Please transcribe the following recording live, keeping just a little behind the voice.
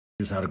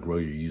Here's how to grow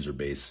your user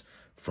base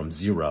from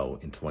zero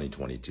in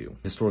 2022.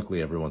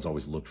 Historically, everyone's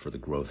always looked for the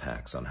growth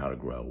hacks on how to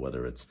grow,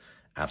 whether it's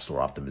app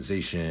store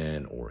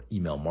optimization or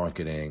email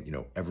marketing.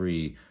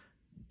 Every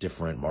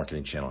different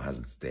marketing channel has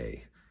its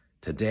day.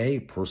 Today,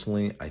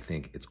 personally, I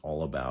think it's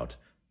all about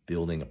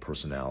building a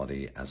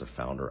personality as a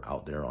founder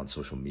out there on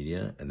social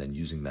media and then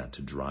using that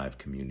to drive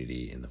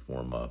community in the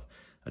form of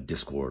a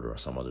Discord or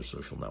some other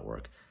social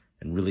network,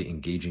 and really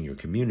engaging your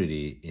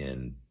community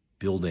in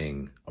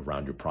building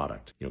around your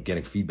product,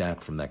 getting feedback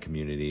from that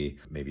community.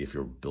 Maybe if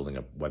you're building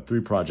a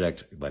Web3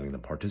 project, letting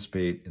them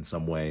participate in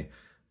some way.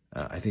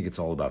 I think it's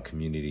all about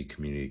community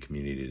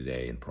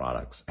today in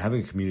products.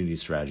 Having a community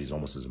strategy is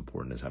almost as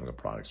important as having a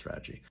product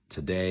strategy.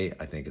 Today,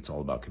 I think it's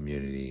all about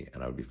community,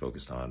 and I would be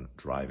focused on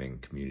driving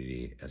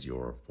community as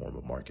your form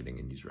of marketing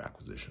and user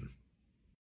acquisition.